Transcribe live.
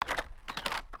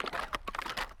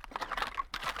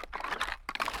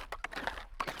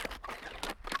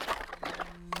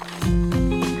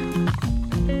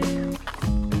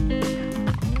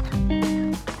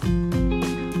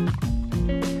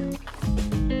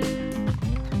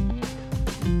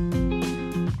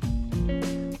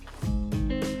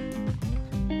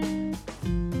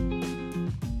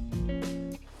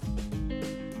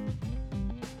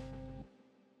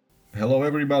Hello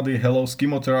everybody, hello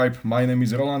Skimo Tribe. My name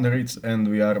is Roland Ritz and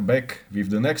we are back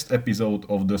with the next episode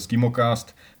of the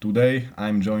Skimocast. Today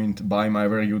I'm joined by my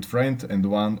very good friend and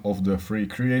one of the three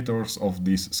creators of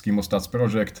this Skimostats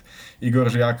project, Igor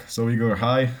Žiak. So Igor,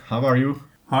 hi, how are you?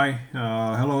 Hi,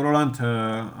 hello Roland.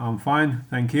 I'm fine,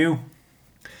 thank you.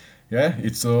 Yeah,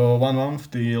 it's 1 month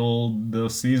till the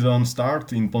season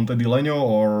start in Ponte di Legno,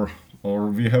 or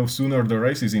we have sooner the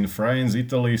races in France,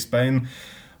 Italy, Spain.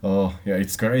 Yeah,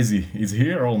 it's crazy. It's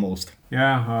here almost.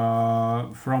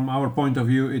 Yeah, from our point of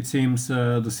view, it seems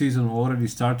the season already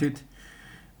started.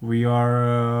 We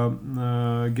are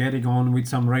getting on with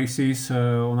some races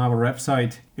on our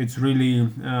website. It's really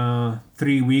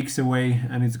 3 weeks away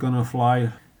and it's gonna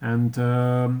fly. And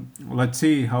let's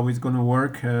see how it's gonna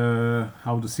work,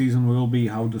 how the season will be,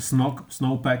 how the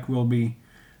snowpack will be.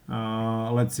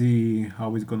 Let's see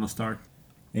how it's gonna start.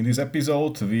 In this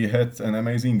episode, we had an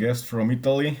amazing guest from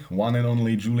Italy, one and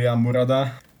only Giulia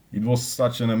Murada. It was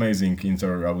such an amazing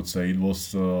interview, I would say. It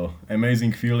was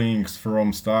amazing feelings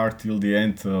from start till the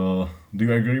end. Do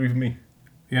you agree with me?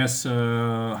 Yes,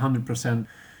 100%.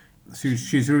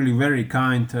 She's really very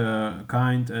kind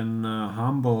and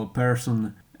humble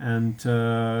person, and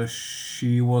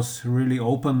she was really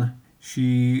open.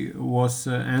 She was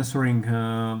answering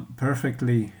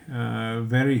perfectly,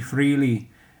 very freely,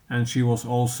 and she was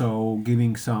also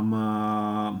giving some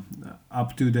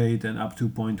up to date and up to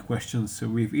point questions. So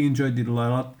we've enjoyed it a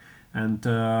lot, and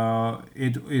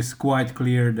it is quite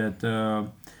clear that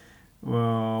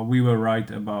we were right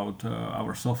about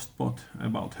our soft spot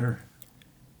about her.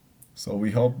 So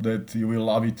we hope that you will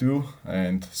love it too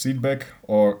and sit back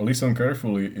or listen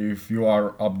carefully if you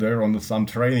are up there on some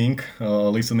training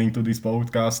listening to this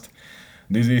podcast.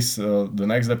 This is the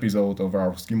next episode of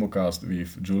our Skimocast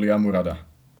with Giulia Murada.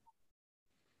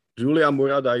 Giulia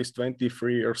Murada is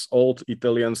 23 years old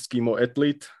Italian skimo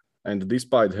athlete, and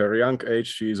despite her young age,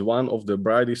 she is one of the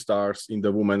brightest stars in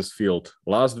the women's field.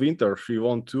 Last winter, she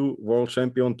won 2 world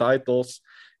champion titles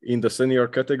in the senior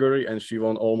category, and she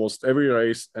won almost every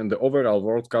race and the overall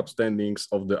World Cup standings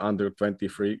of the under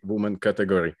 23 women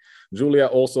category. Giulia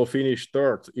also finished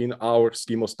third in our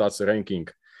Skimostats ranking.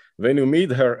 When you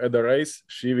meet her at the race,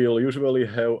 she will usually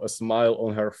have a smile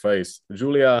on her face.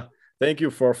 Giulia, thank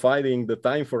you for finding the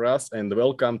time for us and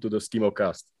welcome to the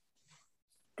Skimocast.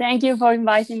 Thank you for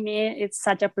inviting me. It's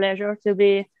such a pleasure to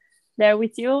be there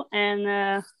with you. And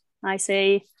I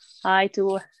say hi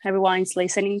to everyone who's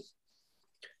listening.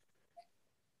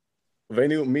 When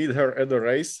you meet her at the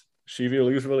race, she will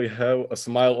usually have a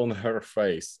smile on her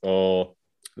face. Do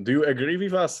you agree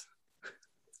with us?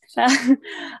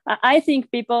 I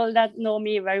think people that know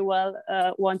me very well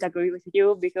won't agree with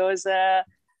you because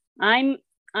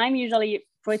I'm usually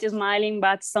pretty smiling,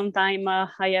 but sometimes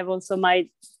I have also my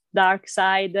dark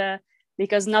side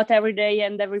because not every day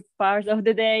and every part of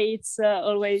the day it's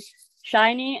always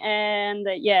shiny. And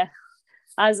yeah,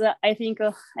 as I think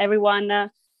everyone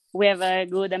we have a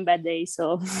good and bad day.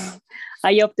 So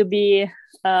I hope to be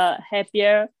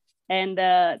happier and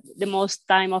the most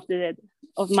time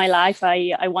of my life.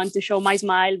 I want to show my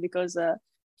smile because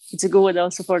it's good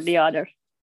also for the other.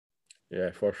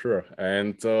 Yeah, for sure.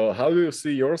 And how do you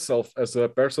see yourself as a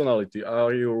personality?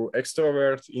 Are you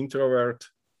extrovert, introvert?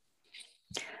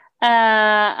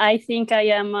 I think I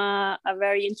am a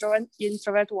very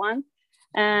introvert one.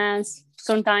 And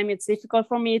sometimes it's difficult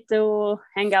for me to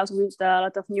hang out with a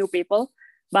lot of new people,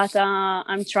 but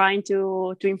I'm trying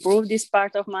to improve this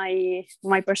part of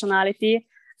my personality.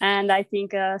 And I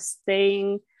think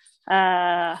staying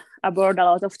aboard a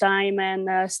lot of time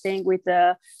and staying with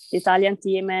the Italian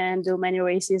team and do many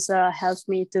races helps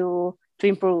me to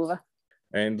improve.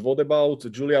 And what about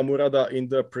Giulia Murada in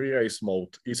the pre-race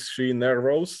mode? Is she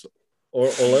nervous or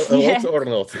a lot or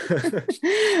not?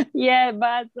 Yeah,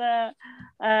 but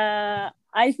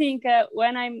I think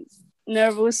when I'm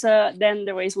nervous, then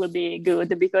the race will be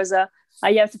good because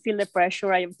I have to feel the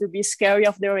pressure. I have to be scary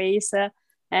of the race,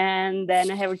 and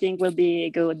then everything will be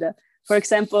good. For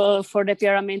example, for the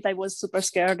pyramid, I was super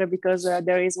scared because the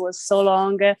race was so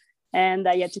long, and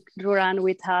I had to run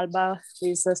with Alba, who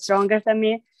is stronger than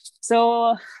me.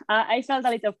 So I felt a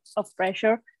little of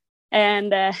pressure.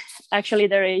 And actually,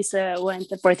 the race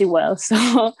went pretty well.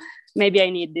 So maybe I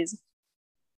need this.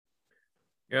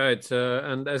 Yeah, it's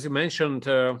and as you mentioned,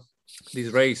 this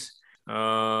race,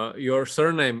 your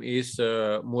surname is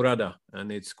Murada,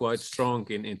 and it's quite strong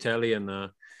in Italian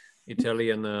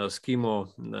skimo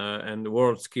and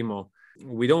world skimo.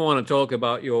 We don't want to talk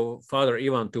about your father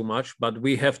Ivan too much, but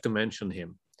we have to mention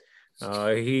him.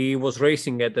 He was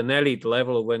racing at an elite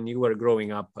level when you were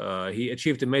growing up. He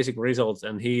achieved amazing results,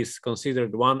 and he is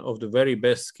considered one of the very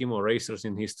best skimo racers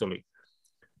in history.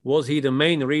 Was he the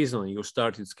main reason you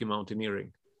started ski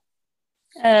mountaineering?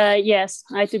 Yes,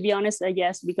 to be honest,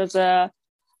 yes, because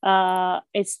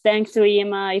it's thanks to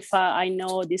him if I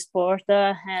know this sport,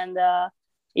 and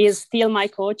he's still my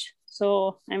coach.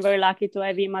 So I'm very lucky to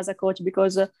have him as a coach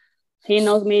because he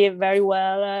knows me very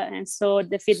well, and so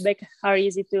the feedback are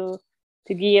easy to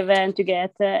give and to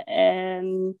get,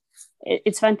 and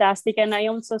it's fantastic. And I'm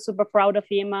also super proud of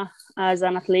him as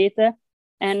an athlete,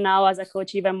 and now as a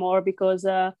coach even more, because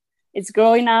it's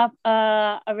growing up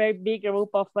a very big group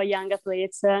of young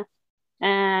athletes,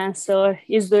 and so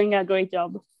he's doing a great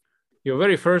job. Your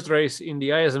very first race in the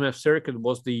ISMF circuit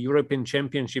was the European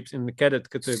Championships in the cadet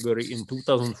category in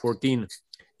 2014.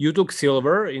 You took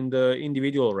silver in the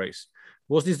individual race.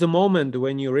 Was this the moment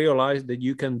when you realized that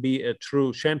you can be a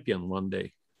true champion one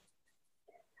day?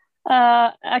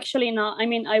 Actually, no. I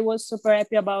mean, I was super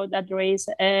happy about that race,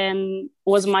 and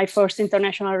was my first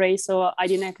international race, so I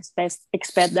didn't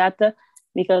expect that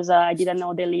because I didn't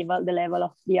know the level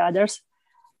of the others.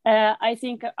 I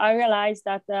think I realized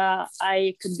that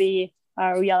I could be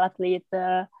a real athlete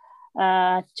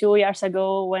 2 years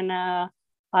ago when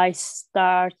I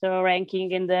started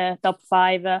ranking in the top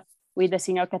 5 with the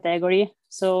senior category.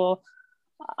 So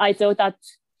I thought that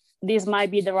this might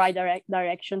be the right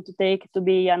direction to take to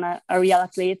be a real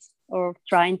athlete, or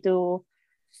trying to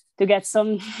get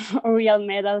some real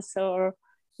medals, or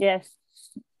get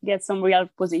some real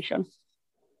position.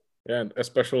 And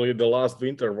especially the last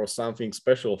winter was something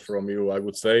special from you, I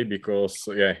would say, because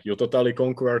you totally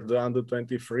conquered the under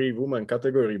 23 women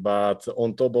category, but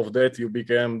on top of that, you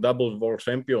became double world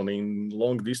champion in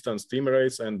long distance team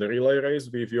race and the relay race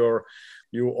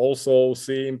you also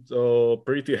seemed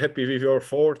pretty happy with your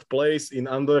 4th place in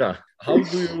Andorra. How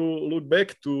do you look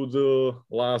back to the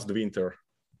last winter?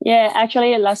 Yeah,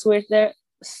 actually last winter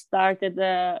started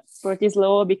pretty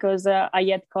slow because I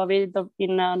had COVID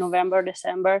in November,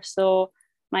 December. So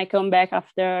my comeback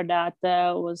after that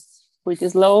was pretty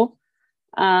slow.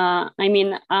 I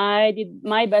mean, I did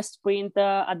my best sprint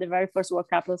at the very first World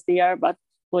Cup last year, but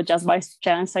was just by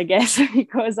chance, I guess,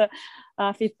 because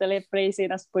 5th place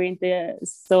in a sprint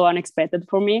is so unexpected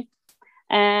for me.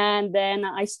 And then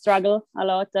I struggled a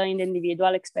lot in the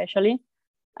individual, especially.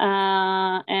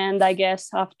 And I guess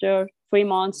after 3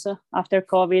 months after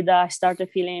COVID, I started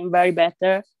feeling very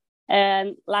better.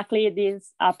 And luckily,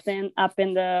 this happened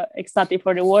exactly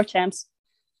for the World Champs.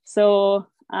 So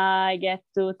I get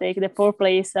to take the 4th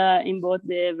place in both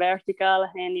the vertical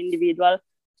and individual.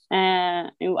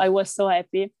 And I was so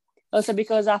happy. Also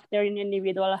because after in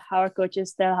individual, our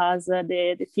coaches tell us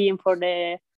the team for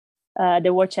the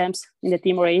World Champs in the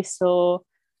team race. So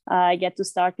I get to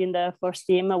start in the first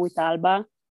team with Alba,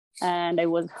 and I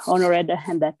was honored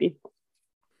and happy.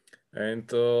 And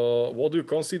what do you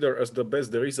consider as the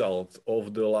best result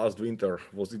of the last winter?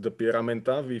 Was it the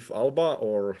Pyramenta with Alba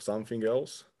or something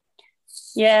else?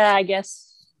 Yeah, I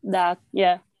guess that,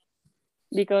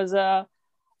 because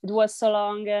it was so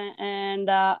long and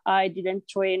I didn't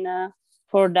train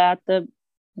for that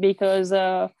because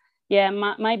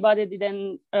my body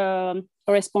didn't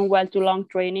respond well to long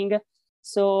training.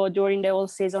 So during the whole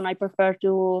season, I prefer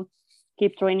to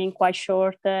keep training quite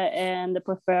short and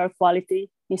prefer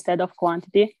quality instead of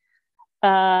quantity.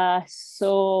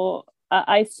 So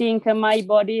I think my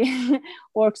body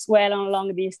works well on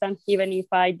long distance, even if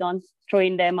I don't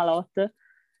train them a lot.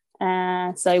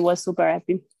 So I was super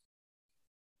happy.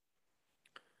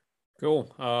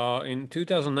 Cool. In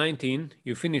 2019,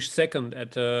 you finished 2nd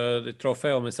at the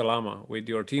Trofeo Mesalama with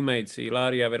your teammates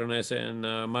Ilaria Veronese and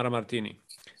Mara Martini.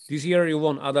 This year you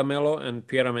won Adamello and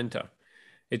Pyramenta.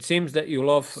 It seems that you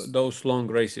love those long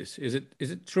races. Is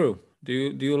it true? Do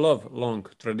you love long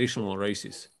traditional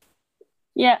races?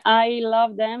 Yeah, I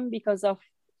love them because of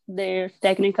their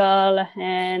technical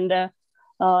and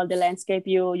the landscape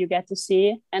you get to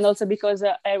see, and also because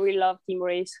I really love team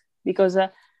race because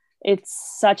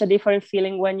it's such a different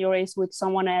feeling when you race with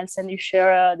someone else and you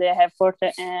share the effort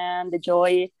and the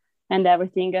joy and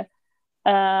everything.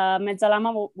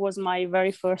 Mezzalama was my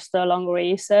very first long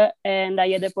race, and I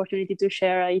had the opportunity to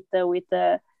share it with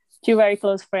 2 very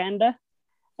close friends.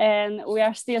 And we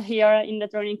are still here in the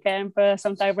training camp,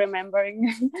 sometimes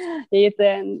remembering it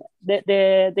and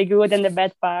the good and the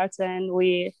bad parts, and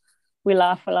we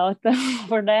laugh a lot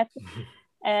for that.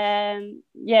 And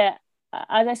yeah,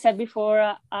 as I said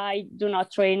before, I do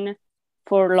not train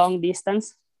for long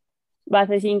distance, but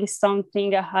I think it's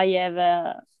something I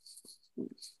have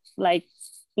like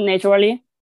naturally.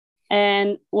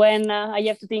 And when I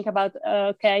have to think about,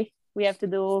 okay, we have to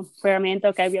do Pyramenta,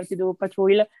 okay, we have to do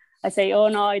Patrouille, I say, oh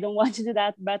no, I don't want to do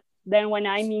that. But then when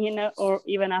I'm in, or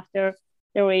even after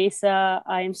the race.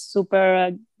 I'm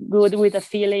super good with the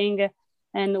feeling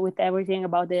and with everything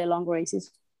about the long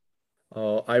races.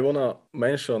 I wanna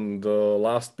mention the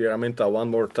last Pyramenta one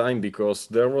more time because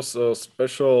there was a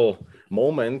special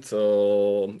moment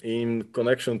in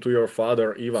connection to your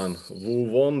father Ivan, who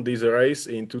won this race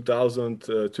in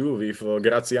 2002 with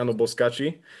Graziano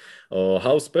Boscacci.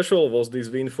 How special was this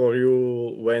win for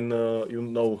you when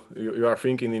you are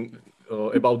thinking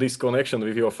about this connection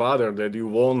with your father that you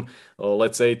won,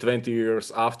 let's say 20 years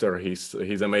after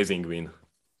his amazing win?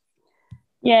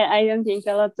 Yeah, I don't think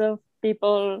a lot of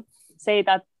people say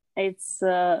that it's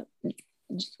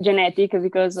genetic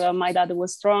because my dad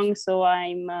was strong, so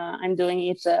I'm doing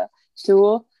it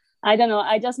too. I don't know.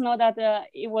 I just know that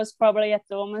it was probably at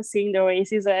home seeing the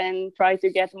races and try to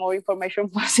get more information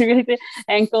possibility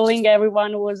and calling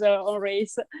everyone who was on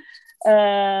race.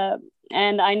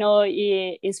 And I know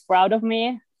he is proud of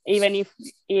me, even if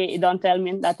he don't tell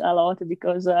me that a lot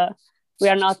because we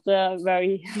are not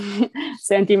very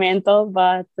sentimental.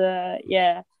 But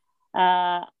yeah,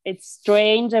 it's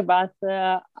strange, but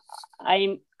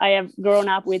I have grown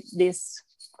up with this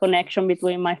connection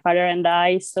between my father and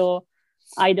I, so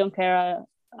I don't care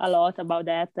a lot about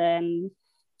that, and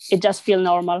it just feels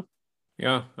normal.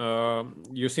 Yeah,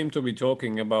 you seem to be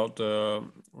talking about the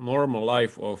normal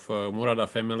life of Murada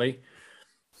family,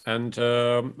 and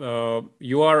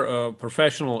you are a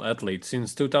professional athlete.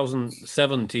 Since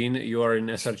 2017, you are in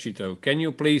Esercito. Can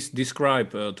you please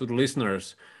describe to the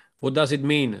listeners what does it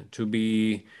mean to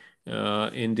be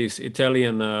in this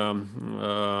Italian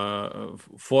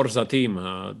Forza team?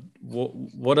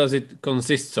 What does it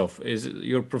consist of? Is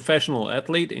you're a professional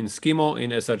athlete in Skimo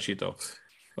in Esercito?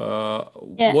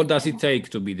 Yeah. What does it take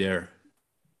to be there?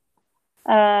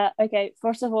 Okay,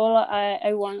 first of all,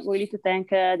 I want really to thank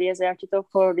the Esercito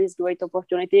for this great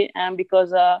opportunity, and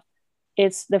because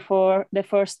it's the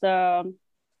first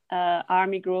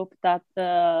army group that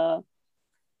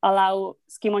allow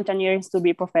ski mountaineers to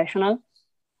be professional.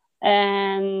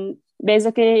 And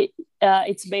basically,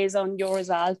 it's based on your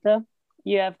result.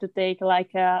 You have to take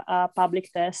like a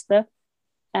public test,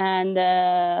 and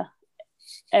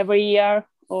every year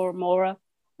or more,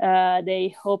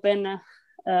 they open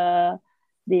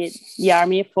the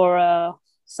army for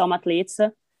some athletes,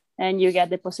 and you get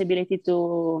the possibility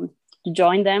to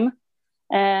join them.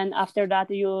 And after that,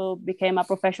 you became a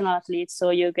professional athlete, so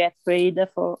you get paid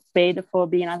for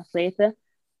being an athlete.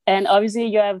 And obviously,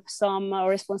 you have some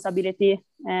responsibility.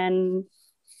 And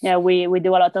yeah, we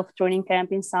do a lot of training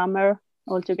camp in summer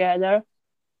all together.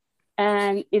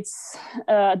 And it's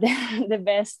the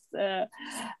best,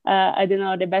 I don't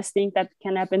know, the best thing that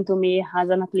can happen to me as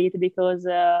an athlete, because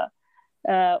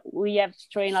we have to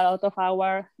train a lot of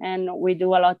hours, and we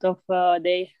do a lot of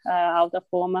day out of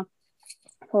home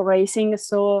for racing.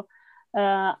 So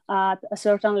at a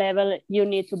certain level, you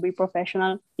need to be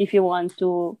professional if you want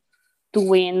to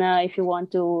win, if you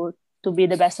want to be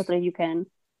the best athlete you can.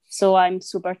 So I'm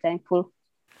super thankful.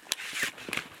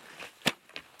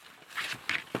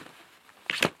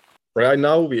 Right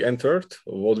now we entered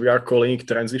what we are calling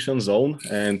transition zone,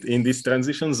 and in this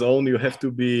transition zone you have to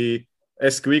be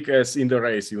as quick as in the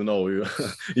race. You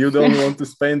don't want to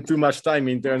spend too much time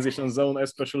in transition zone,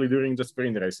 especially during the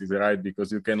sprint races, right?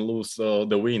 Because you can lose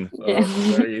the win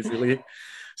very easily.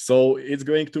 So it's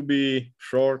going to be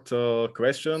short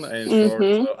question and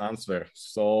short answer.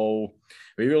 So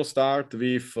we will start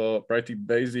with pretty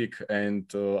basic and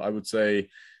I would say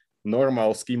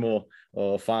normal Skimo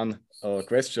fun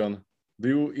question. Do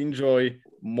you enjoy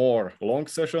more long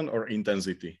session or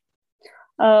intensity?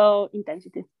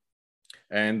 Intensity.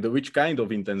 And which kind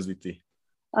of intensity?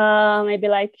 Maybe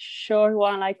like short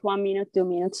one, like 1 minute, 2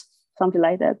 minutes, something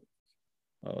like that.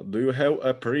 Do you have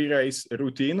a pre-race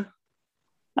routine?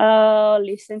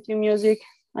 Listen to music.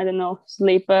 I don't know,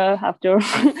 sleep after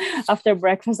after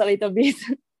breakfast a little bit.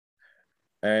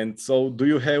 And so, do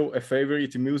you have a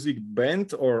favorite music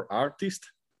band or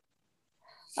artist?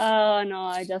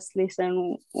 No, I just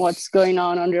listen what's going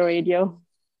on the radio.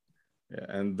 Yeah,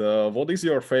 and what is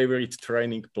your favorite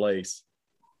training place?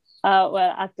 Well,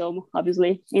 at home,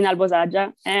 obviously, in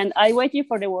Albosaggia. And I waited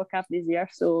for the World Cup this year,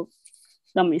 so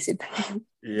don't miss it.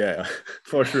 Yeah,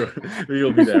 for sure. We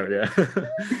will be there, yeah.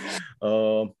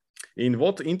 In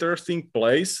what interesting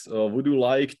place would you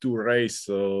like to race?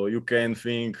 You can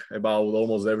think about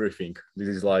almost everything. This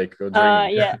is like a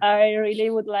dream. Yeah, I really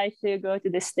would like to go to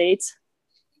the States.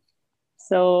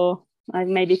 So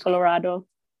maybe Colorado.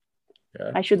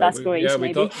 Yeah, I should ask Grace. Yeah,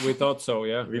 maybe. We thought so.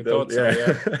 Yeah, we thought so.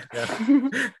 Yeah.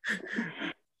 Yeah.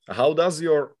 How does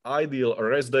your ideal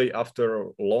rest day after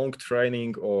long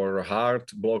training or hard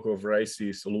block of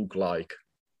races look like?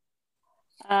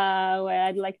 Where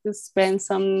I'd like to spend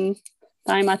some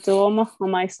time at home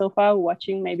on my sofa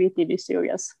watching maybe TV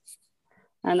series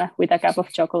and with a cup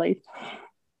of chocolate.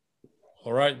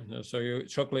 All right. So you're a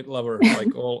chocolate lover,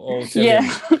 like all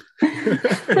Italians.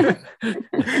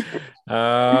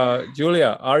 Yeah.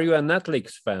 Julia, are you a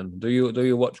Netflix fan? Do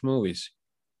you watch movies?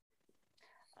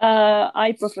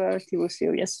 I prefer TV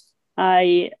series.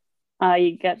 I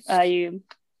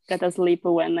get asleep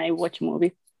when I watch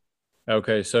movie.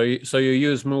 Okay, so you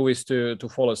use movies to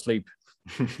fall asleep.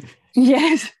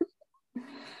 Yes.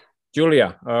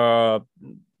 Julia,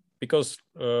 because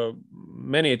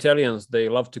many Italians, they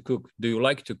love to cook. Do you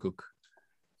like to cook?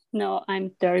 No,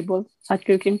 I'm terrible at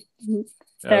cooking. It's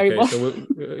terrible.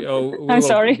 Okay, so we I'm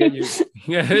sorry.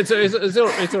 Yeah, it's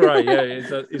all right. Yeah,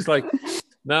 it's like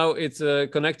now it's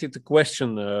connected to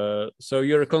question. So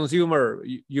you're a consumer.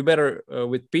 You better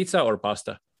with pizza or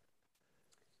pasta?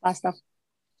 Pasta.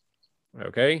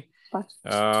 Okay.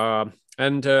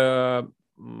 And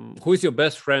who is your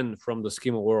best friend from the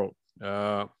Schema world?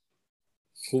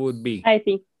 Who would be? I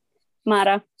think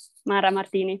Mara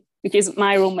Martini, which is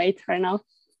my roommate right now.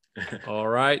 All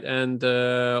right, and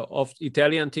of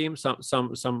Italian team,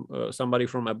 somebody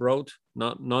from abroad,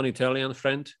 not non-Italian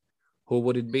friend. Who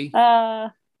would it be?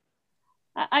 I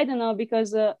don't know,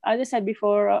 because as I said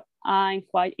before, I'm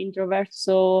quite introvert,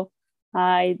 so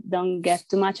I don't get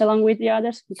too much along with the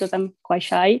others because I'm quite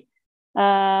shy.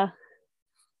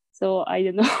 So I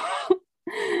don't know.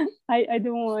 I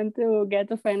don't want to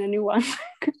get offend anyone.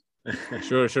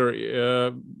 Sure.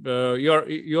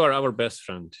 You are our best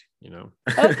friend. You know.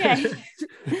 Okay.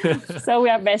 So we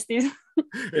are besties.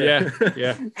 Yeah.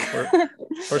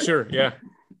 For sure. Yeah.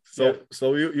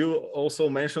 So you also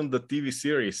mentioned the TV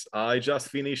series. I just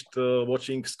finished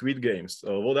watching Squid Games.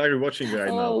 What are you watching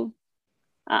right now?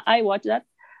 I watched that.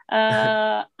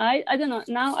 I don't know.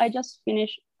 Now I just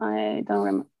finished. I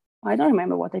don't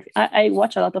remember what I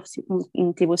watch a lot of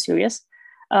TV series.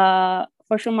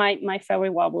 For sure, my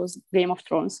favorite one was Game of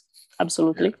Thrones.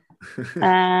 Absolutely.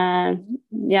 And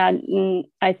yeah,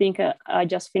 I think I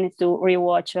just finished to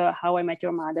rewatch How I Met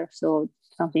Your Mother. So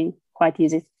something quite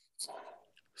easy.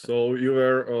 So you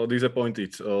were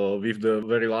disappointed with the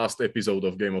very last episode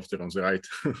of Game of Thrones, right?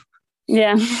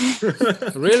 Yeah.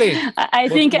 Really? I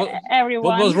think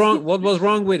everyone. What was wrong? What was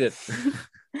wrong with it?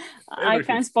 I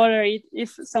can't spoil it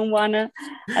if someone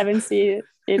haven't seen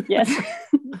it yet.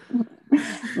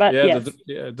 But yeah, yes.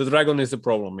 the dragon is the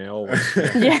problem. Yeah, always.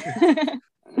 Yeah.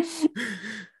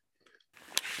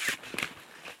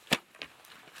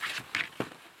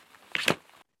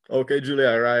 Okay,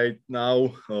 Julia, right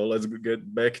now let's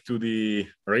get back to the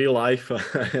real life.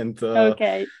 And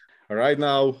Okay. right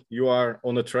now you are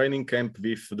on a training camp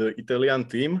with the Italian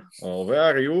team. Where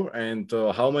are you and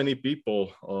how many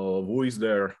people? Who is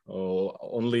there?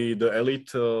 Only the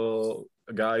elite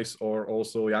guys or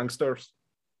also youngsters?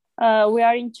 We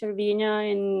are in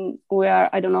Cervinia and we are,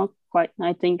 I don't know,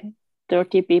 I think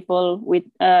 30 people with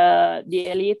the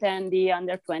elite and the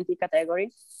under 20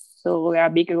 category. So we are a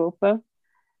big group.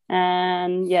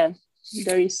 And yeah,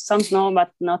 there is some snow,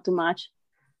 but not too much.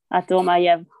 At home, I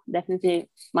have definitely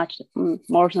much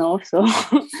more snow. So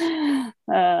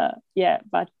yeah,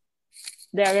 but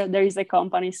there is a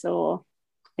company, so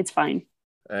it's fine.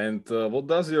 And what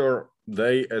does your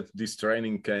day at this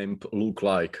training camp look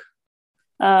like?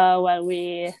 Well,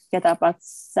 we get up at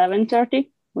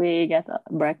 7:30. We get a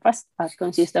breakfast, a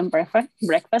consistent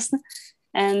breakfast,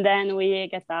 and then we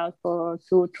get out for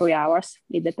 2-3 hours.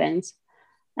 It depends.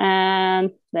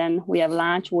 And then we have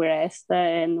lunch, we rest,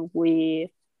 and we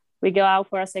go out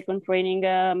for a second training,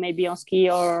 maybe on ski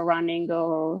or running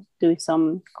or do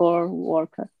some core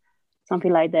work,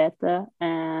 something like that.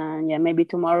 And yeah, maybe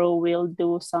tomorrow we'll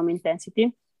do some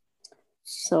intensity.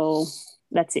 So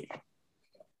that's it.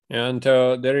 And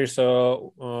there is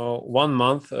 1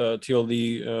 month till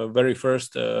the very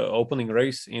first opening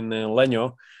race in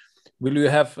Legno. Will you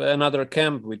have another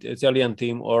camp with Italian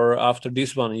team, or after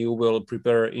this one you will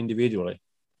prepare individually?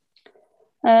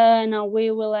 No, we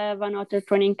will have another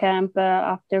training camp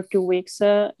after 2 weeks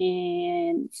at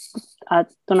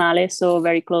Tonale, so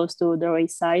very close to the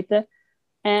race site.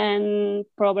 And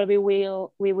probably we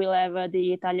will have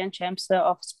the Italian champs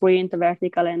of sprint,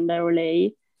 vertical, and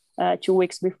relay 2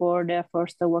 weeks before the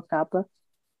first World Cup.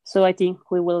 So I think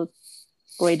we will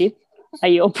ready.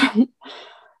 I hope.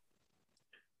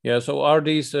 Yeah. So are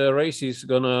these races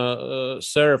gonna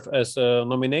serve as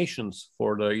nominations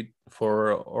or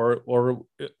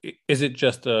is it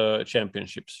just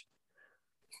championships?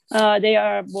 They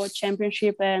are both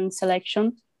championship and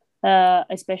selection,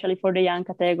 especially for the young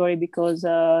category because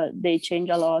they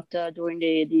change a lot during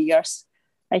the years.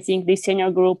 I think the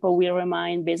senior group will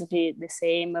remain basically the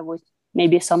same with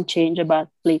maybe some change, but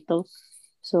little.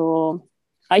 So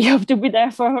I have to be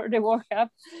there for the World Cup.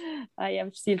 I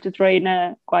have still to train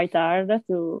quite hard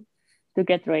to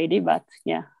get ready, but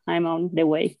yeah, I'm on the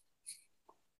way.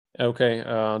 Okay,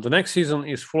 the next season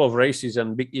is full of races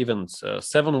and big events.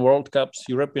 7 World Cups,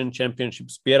 European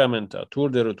Championships, Pierramenta, Tour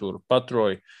de Retour,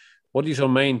 Patroy. What is your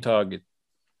main target?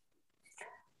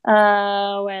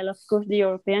 Well, of course, the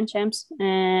European champs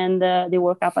and the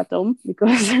World Cup at home,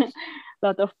 because a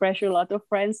lot of pressure, a lot of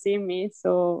friends see me,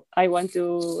 so I want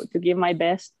to give my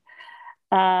best.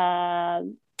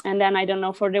 And then I don't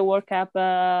know for the World Cup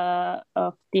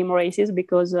of team races,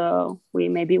 because we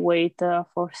maybe wait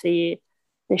for see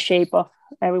the shape of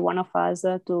every one of us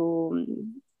to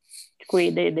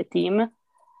create the team.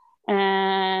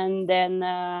 And then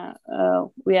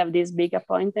we have this big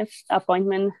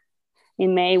appointment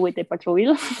in May with the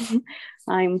Patroil.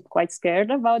 I'm quite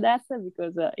scared about that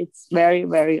because it's very,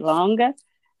 very long.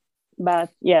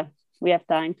 But yeah, we have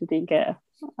time to think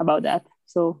about that.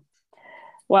 So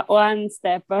one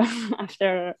step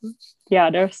after the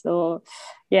other. So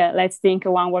yeah, let's think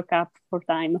one World Cup for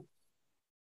time.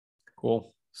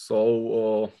 Cool.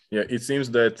 So yeah, it seems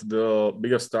that the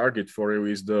biggest target for you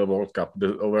is the World Cup,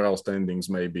 the overall standings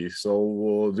maybe.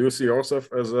 So do you see yourself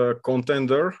as a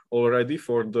contender already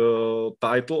for the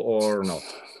title or not?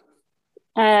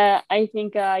 I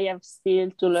think I have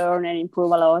still to learn and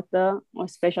improve a lot,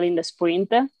 especially in the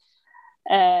sprint.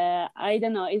 I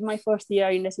don't know, it's my first year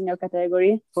in the senior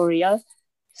category for real.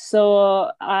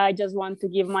 So I just want to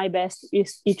give my best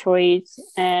each race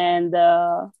and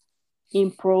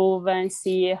improve and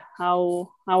see how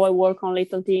I work on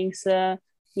little things,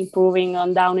 improving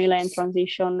on downhill and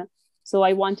transition. So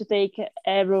I want to take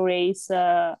every race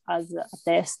as a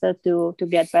test to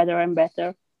get better and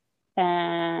better.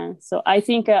 And so I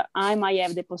think I might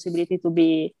have the possibility to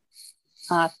be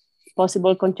a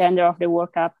possible contender of the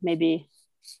World Cup maybe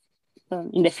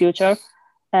in the future.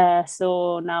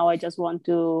 So now I just want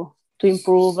to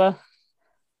improve.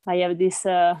 I have this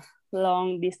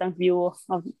long distance view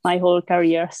of my whole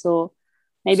career. So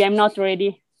maybe I'm not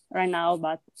ready right now,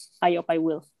 but I hope I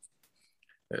will.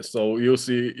 So you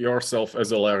see yourself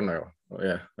as a learner.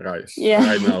 Yeah, right. Yeah.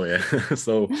 Right now, yeah.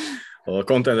 So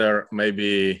contender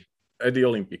maybe at the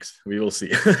Olympics. We will see.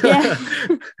 Yeah.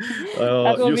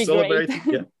 That will you be celebrated,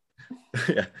 great. yeah.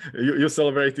 Yeah, you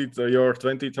celebrated your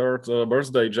 23rd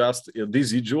birthday just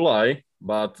this July,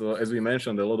 but as we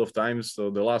mentioned a lot of times, the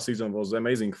last season was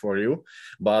amazing for you.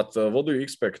 But what do you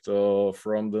expect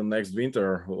from the next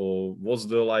winter? What's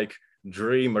the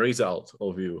dream result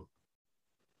of you?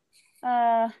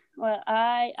 Well,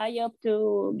 I hope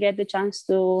to get the chance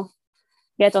to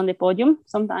get on the podium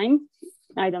sometime.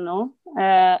 I don't know.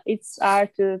 It's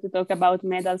hard to talk about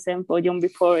medals and podium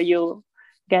before you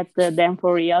get them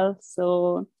for real.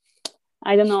 So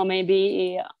I don't know,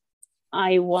 maybe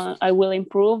I will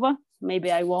improve,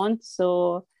 maybe I won't.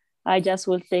 So I just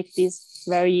will take this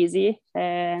very easy.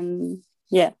 And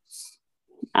yeah,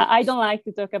 I don't like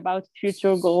to talk about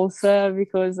future goals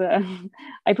because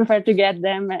I prefer to get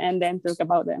them and then talk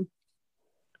about them.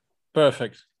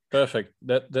 Perfect.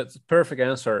 That's a perfect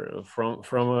answer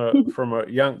from a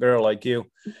young girl like you.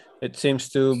 It seems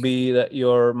to be that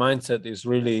your mindset is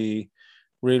really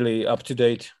up to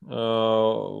date.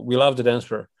 We love the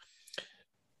answer.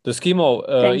 The Skimo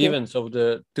events of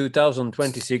the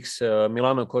 2026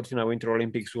 Milano Cortina Winter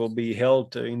Olympics will be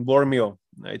held in Bormio.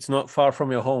 It's not far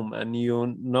from your home, and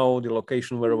you know the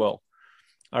location very well.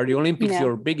 Are the Olympics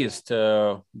your biggest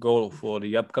goal for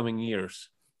the upcoming years?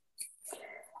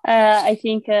 I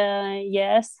think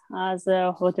yes, as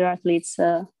other athletes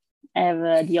have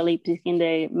the Olympics in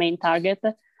the main target.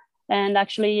 And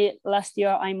actually, last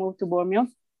year I moved to Bormio,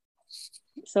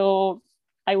 so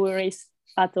I will race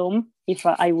at home if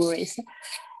I will race.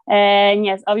 And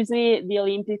yes, obviously the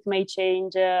Olympics may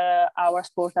change our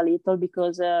sport a little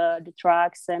because the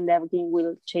tracks and everything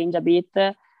will change a bit.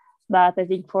 But I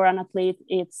think for an athlete,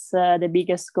 it's the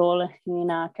biggest goal in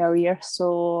a career.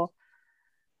 So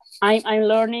I'm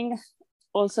learning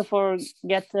also for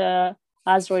get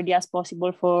as ready as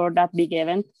possible for that big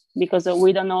event, because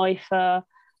we don't know if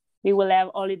we will have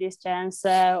only this chance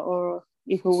or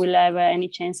if we will have any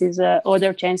chances,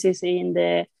 other chances in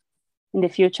the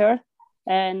future.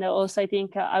 And also I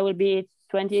think I will be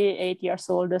 28 years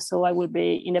old, so I will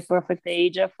be in the perfect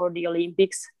age for the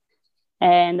Olympics.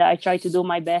 And I try to do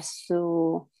my best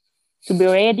to be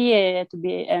ready, to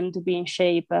be in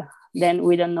shape. Then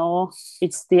we don't know.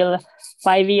 It's still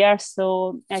 5 years,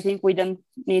 so I think we don't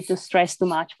need to stress too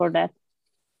much for that.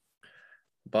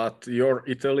 but your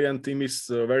Italian team is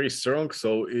very strong,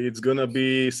 so it's gonna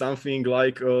be something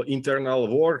like internal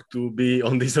war to be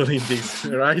on these Olympics,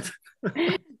 right?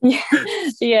 Yeah.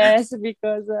 Yes,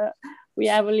 because we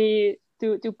have only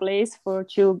two places for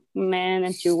 2 men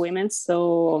and 2 women.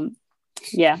 So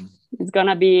yeah, it's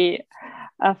gonna be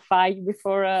a fight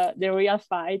before the real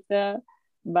fight.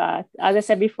 But as I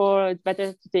said before, it's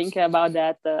better to think about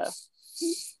that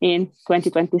in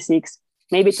 2026,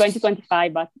 maybe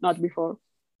 2025, but not before.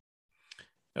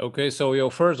 Okay, so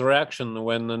your first reaction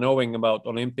when knowing about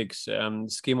Olympics and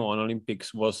Skimo on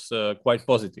Olympics was quite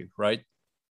positive, right?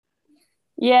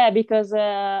 Yeah, because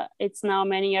it's now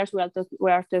many years we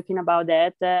are talking about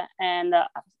that, and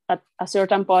at a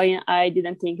certain point, I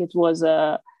didn't think it was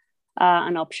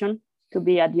an option to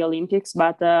be at the Olympics,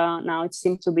 but now it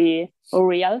seems to be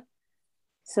real.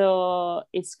 So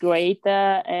it's great,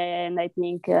 and I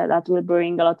think that will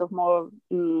bring a lot of more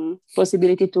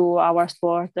possibility to our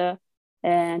sport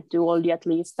and to all the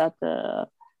athletes that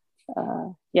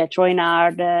train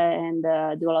hard and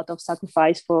do a lot of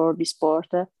sacrifice for the sport.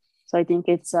 So I think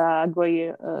it's a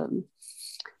great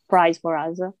prize for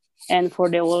us and for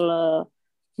the whole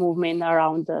movement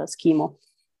around Skimo.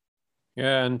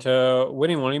 Yeah, and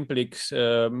winning Olympics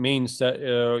means that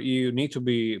you need to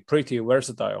be pretty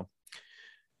versatile.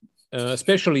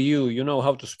 Especially you know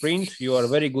how to sprint. You are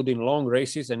very good in long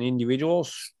races and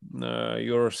individuals.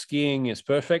 Your skiing is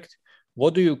perfect.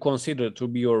 What do you consider to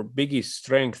be your biggest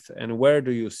strength, and where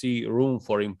do you see room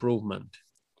for improvement?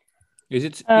 Is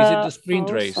it the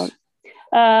sprint race?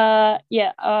 As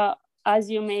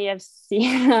you may have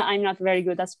seen, I'm not very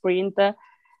good at sprint.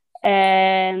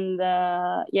 And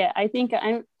I think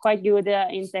I'm quite good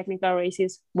in technical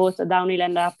races, both downhill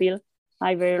and uphill.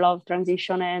 I very love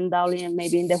transition and downhill,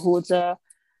 maybe in the woods,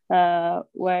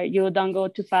 where you don't go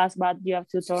too fast, but you have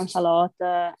to turn a lot,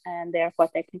 and they're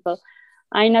quite technical.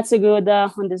 I'm not so good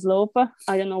on the slope.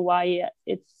 I don't know why.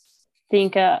 I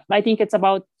think it's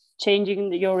about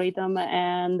changing your rhythm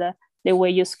and the way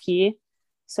you ski.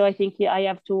 So I think I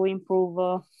have to improve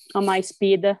on my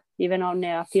speed, even on the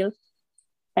uphill.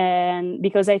 And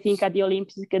because I think at the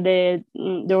Olympics,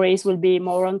 the race will be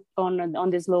more on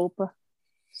the slope.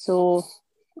 So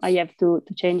I have to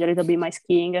change a little bit my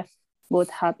skiing, both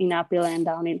in uphill and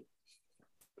downhill.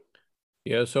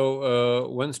 Yeah, so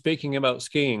when speaking about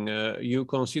skiing, you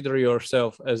consider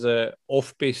yourself as a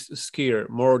off-piste skier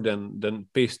more than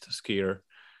piste skier.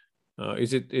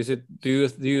 Is it? Do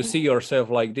you see yourself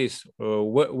like this?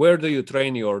 Where do you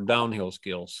train your downhill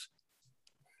skills?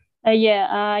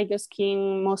 I go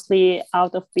skiing mostly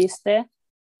out of piste.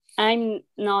 I'm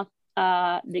not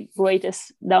the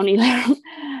greatest downhiller,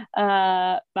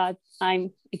 but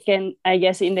I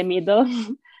guess in the middle.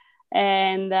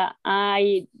 And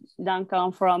I don't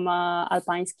come from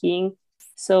alpine skiing,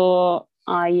 so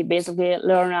I basically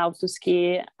learn how to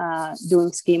ski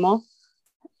doing skimo.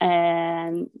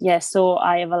 And so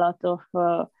I have a lot of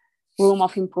room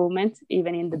of improvement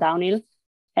even in the downhill.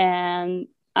 And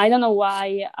I don't know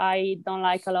why I don't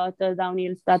like a lot of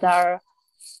downhills that are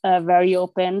very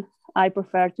open. I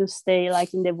prefer to stay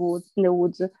like in the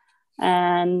woods.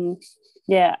 And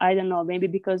I don't know, maybe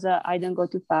because I don't go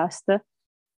too fast.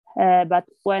 But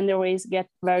when the race get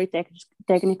very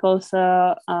technical,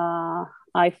 so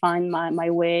I find my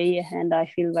way, and I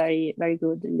feel very, very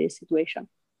good in this situation.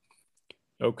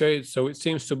 Okay, so it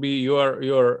seems to be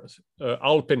you're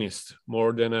alpinist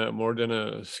more than a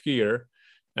skier,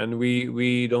 and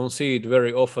we don't see it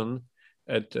very often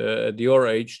at your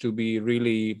age to be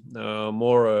really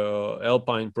more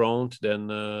alpine prone than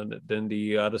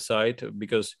the other side,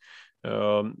 because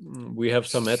we have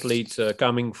some athletes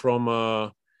coming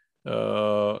from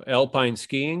alpine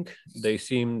skiing. They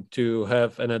seem to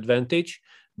have an advantage,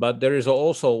 but there is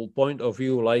also point of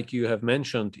view, like you have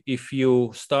mentioned, if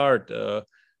you start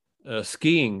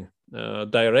skiing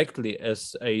directly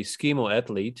as a skimo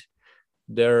athlete,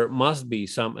 there must be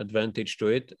some advantage to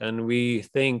it. And we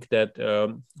think that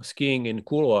skiing in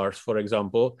couloirs, for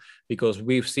example, because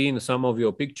we've seen some of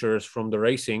your pictures from the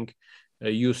racing,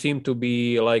 you seem to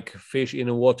be like fish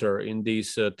in water in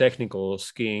this technical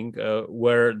skiing,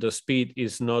 where the speed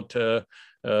is not a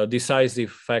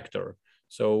decisive factor.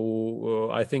 So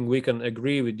I think we can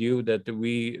agree with you that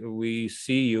we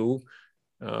see you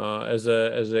as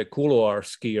a couloir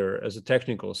skier, as a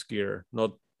technical skier,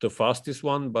 not the fastest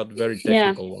one, but very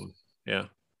technical one. Yeah.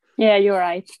 Yeah, you're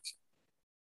right.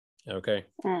 Okay.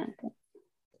 Okay.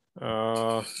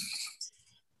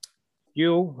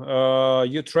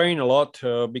 You train a lot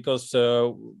because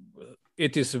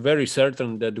it is very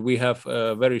certain that we have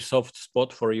a very soft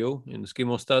spot for you in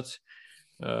Skimostats.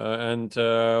 and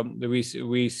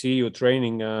we see you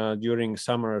training during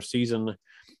summer season.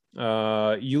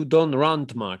 You don't run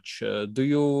much. Do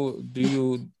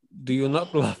you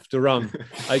not love to run?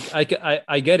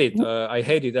 I get it. I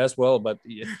hate it as well, but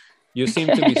you seem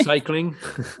to be cycling,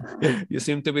 you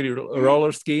seem to be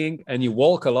roller skiing, and you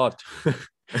walk a lot.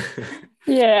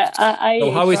 Yeah,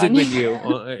 So how is it running. with you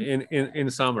in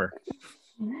summer?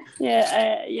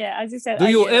 Yeah, as you said. Do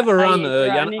you ever run?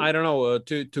 running. I don't know,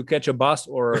 to catch a bus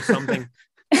or something.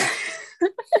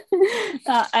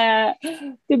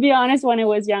 To be honest, when I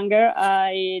was younger,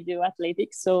 I do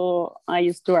athletics, so I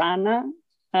used to run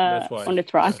on the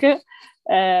track. Yeah.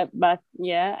 But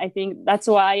yeah, I think that's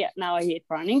why now I hate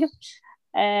running.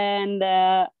 And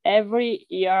every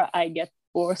year I get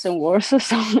worse and worse,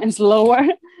 so and slower.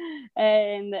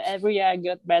 And every year I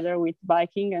get better with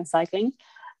biking and cycling.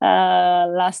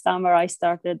 Last summer I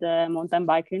started mountain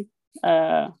biking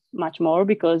much more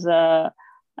because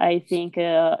I think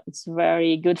it's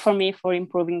very good for me for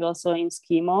improving also in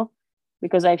skimo,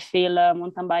 because I feel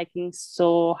mountain biking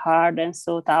so hard and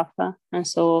so tough, and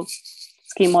so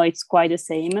skimo it's quite the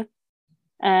same.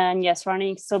 And yes,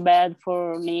 running is so bad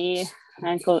for knee,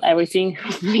 ankle, everything,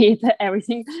 feet,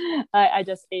 everything. I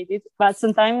just hate it. But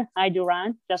sometimes I do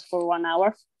run just for 1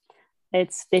 hour.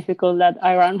 It's difficult that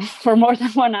I run for more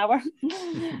than 1 hour.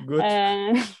 Good.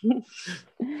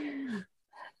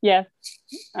 Yeah,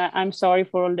 I'm sorry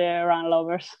for all the run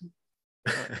lovers.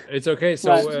 It's okay.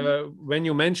 So when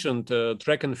you mentioned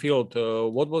track and field,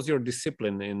 what was your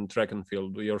discipline in track and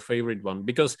field? Your favorite one?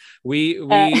 Because we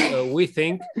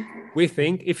think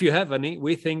if you have any,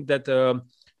 we think that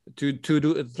to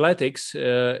do athletics,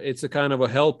 it's a kind of a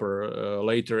helper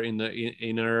later in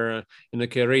the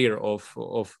career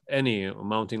of any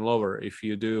mountain lover if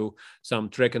you do some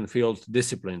track and field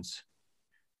disciplines.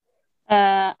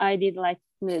 I did like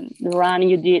the run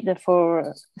you did for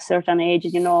a certain age,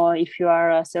 if you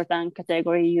are a certain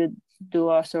category, you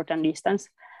do a certain distance.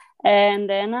 And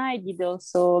then I did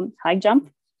also high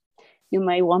jump. You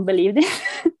may won't believe this.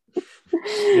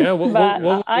 Yeah, what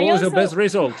was your best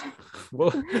result?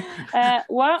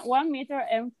 1 meter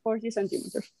and 40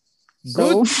 centimeters.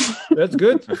 Good. So... That's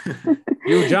good.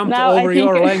 You jumped over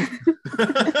your length.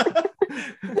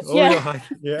 Yeah. Your height.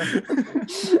 Yeah.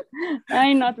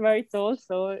 I'm not very tall,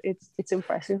 so it's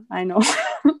impressive. I know.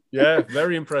 Yeah,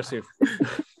 very impressive.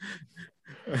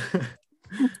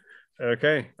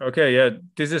 Okay. Yeah,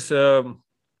 this is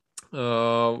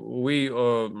we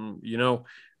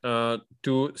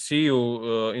to see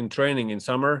you in training in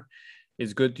summer.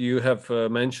 It's good you have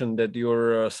mentioned that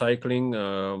you're cycling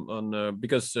on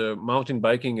because mountain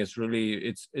biking is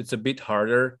really it's a bit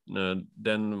harder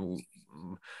than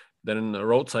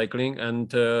road cycling.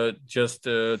 And just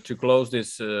to close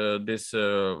this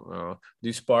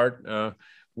part,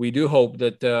 we do hope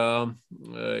that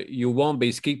you won't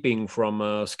be skipping from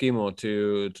skimo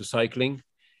to cycling.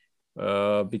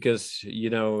 Because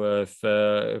if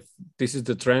this is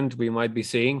the trend we might be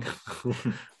seeing,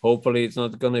 hopefully it's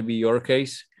not going to be your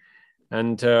case,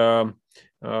 and that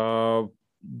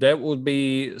would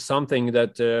be something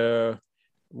that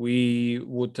we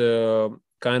would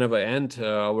kind of end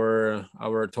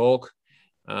our talk.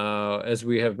 As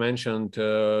we have mentioned,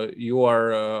 you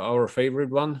are our favorite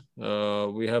one.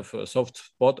 We have a soft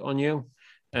spot on you.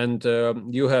 And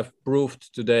you have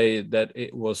proved today that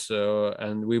it was,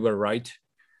 and we were right.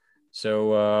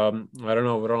 So I don't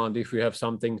know, Roland, if you have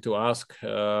something to ask.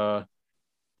 Yeah,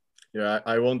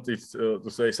 I wanted to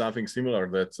say something similar.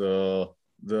 That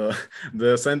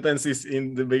the sentences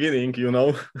in the beginning,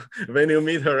 when you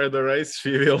meet her at the race,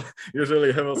 she will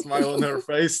usually have a smile on her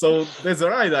face. So that's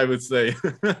right, I would say.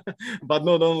 But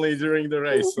not only during the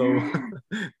race. So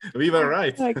we were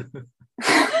right.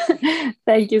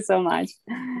 Thank you so much.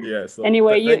 Yeah, so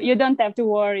anyway, you don't have to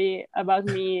worry about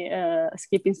me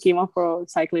skipping skimo for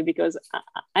cycling, because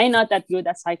I'm not that good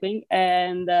at cycling,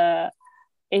 and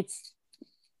it's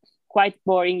quite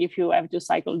boring if you have to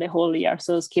cycle the whole year.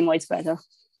 So skimo is better.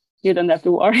 You don't have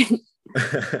to worry.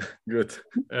 Good.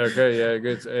 Okay, yeah,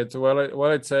 good.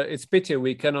 It's pity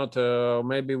we cannot.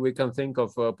 Maybe we can think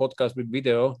of a podcast with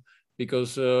video,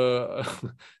 because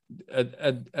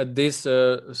at this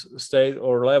state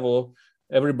or level,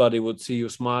 everybody would see you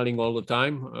smiling all the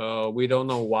time. We don't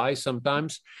know why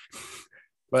sometimes,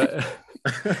 but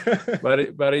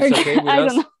it's okay with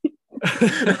us.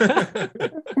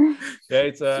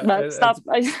 Yeah, stop.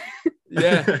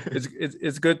 Yeah,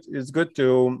 it's good. It's good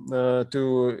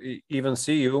to even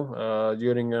see you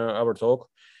during our talk,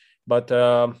 but.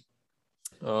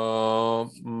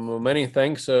 Many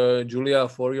thanks, Julia,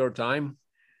 for your time.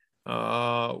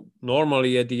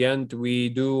 Normally at the end we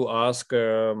do ask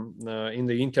in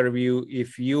the interview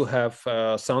if you have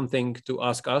something to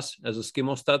ask us as a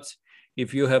Skimostats,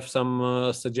 if you have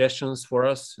some suggestions for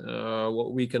us,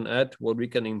 what we can add, what we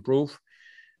can improve.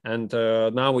 And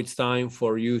now it's time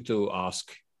for you to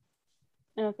ask.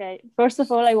 Okay. First of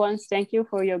all, I want to thank you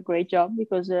for your great job,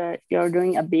 because you're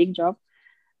doing a big job.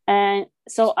 And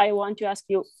so I want to ask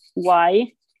you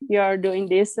why you're doing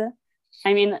this.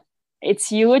 I mean, it's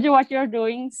huge what you're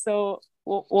doing. So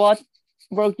what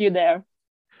brought you there?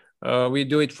 We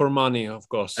do it for money, of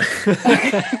course.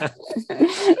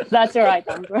 That's the right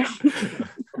answer.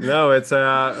 No, it's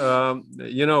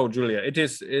Julia, it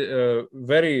is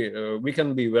very. We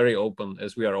can be very open,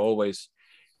 as we are always.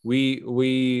 We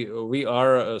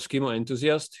are a skimo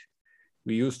enthusiast.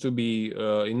 We used to be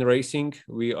in racing.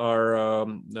 We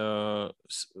are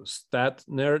stat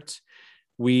nerds.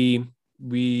 We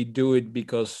do it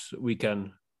because we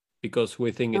can, because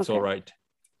we think it's all right.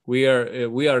 We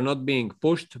are not being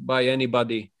pushed by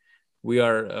anybody. We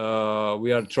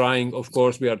are trying. Of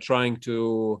course, we are trying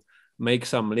to make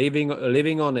some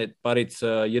living on it, but it's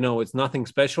it's nothing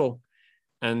special.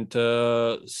 And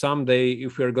someday,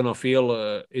 if we're gonna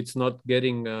feel it's not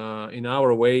getting in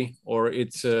our way, or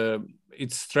it's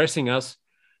stressing us,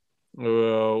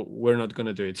 we're not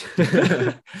gonna do it.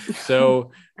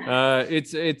 So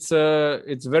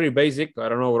it's very basic. I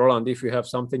don't know, Roland, if you have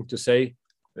something to say.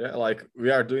 Yeah, like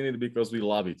we are doing it because we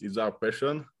love it. It's our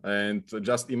passion. And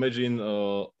just imagine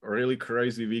a really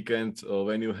crazy weekend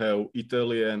when you have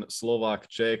Italian, Slovak,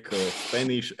 Czech,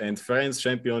 Spanish, and French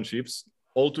championships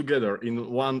all together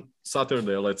in one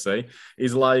Saturday, let's say.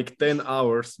 Is like 10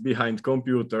 hours behind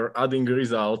computer, adding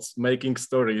results, making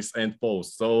stories and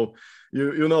posts. So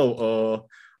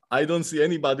I don't see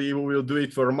anybody who will do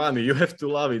it for money. You have to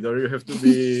love it, or you have to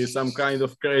be some kind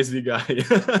of crazy guy.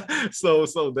 So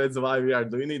that's why we are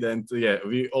doing it. And yeah,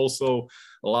 we also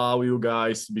love you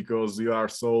guys because you are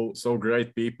so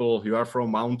great people. You are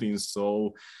from mountains.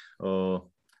 So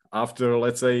after,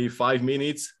 let's say, 5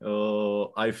 minutes,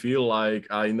 I feel like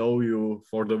I know you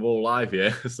for the whole life.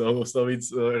 Yeah. So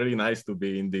it's really nice to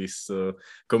be in this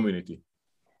community.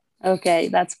 Okay,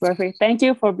 that's perfect. Thank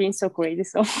you for being so crazy.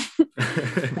 So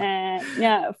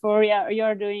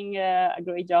you're doing a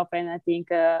great job, and I think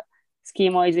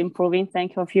Skimo is improving.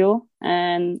 Thank you.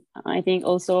 And I think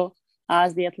also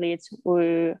as the athletes,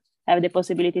 we have the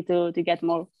possibility to get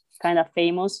more kind of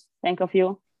famous. Thank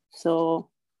you. So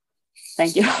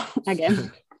thank you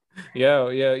again.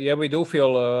 Yeah, we do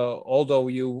feel although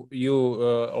you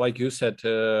like you said,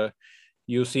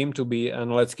 you seem to be,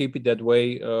 and let's keep it that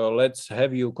way. Let's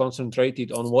have you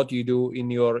concentrated on what you do in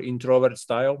your introvert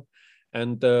style,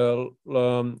 and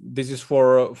this is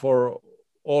for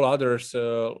all others.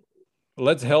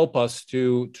 Let's help us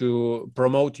to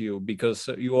promote you, because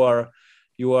you are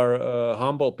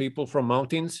humble people from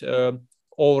mountains,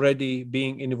 already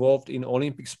being involved in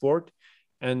Olympic sport,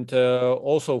 and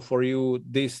also for you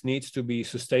this needs to be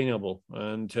sustainable,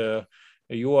 and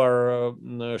you are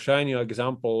a shining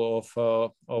example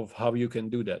of how you can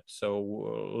do that.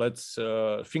 So let's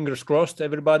fingers crossed,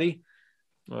 everybody.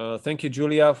 Thank you,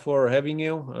 Julia, for having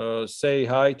you. Say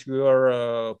hi to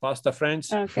your pasta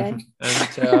friends. Okay. And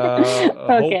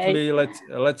hopefully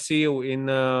let's see you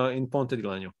in Ponte di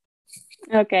Legno.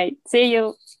 Okay. See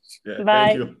you. Yeah, Bye.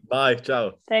 thank you. Bye.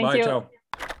 Ciao. Thank Bye. you. Ciao.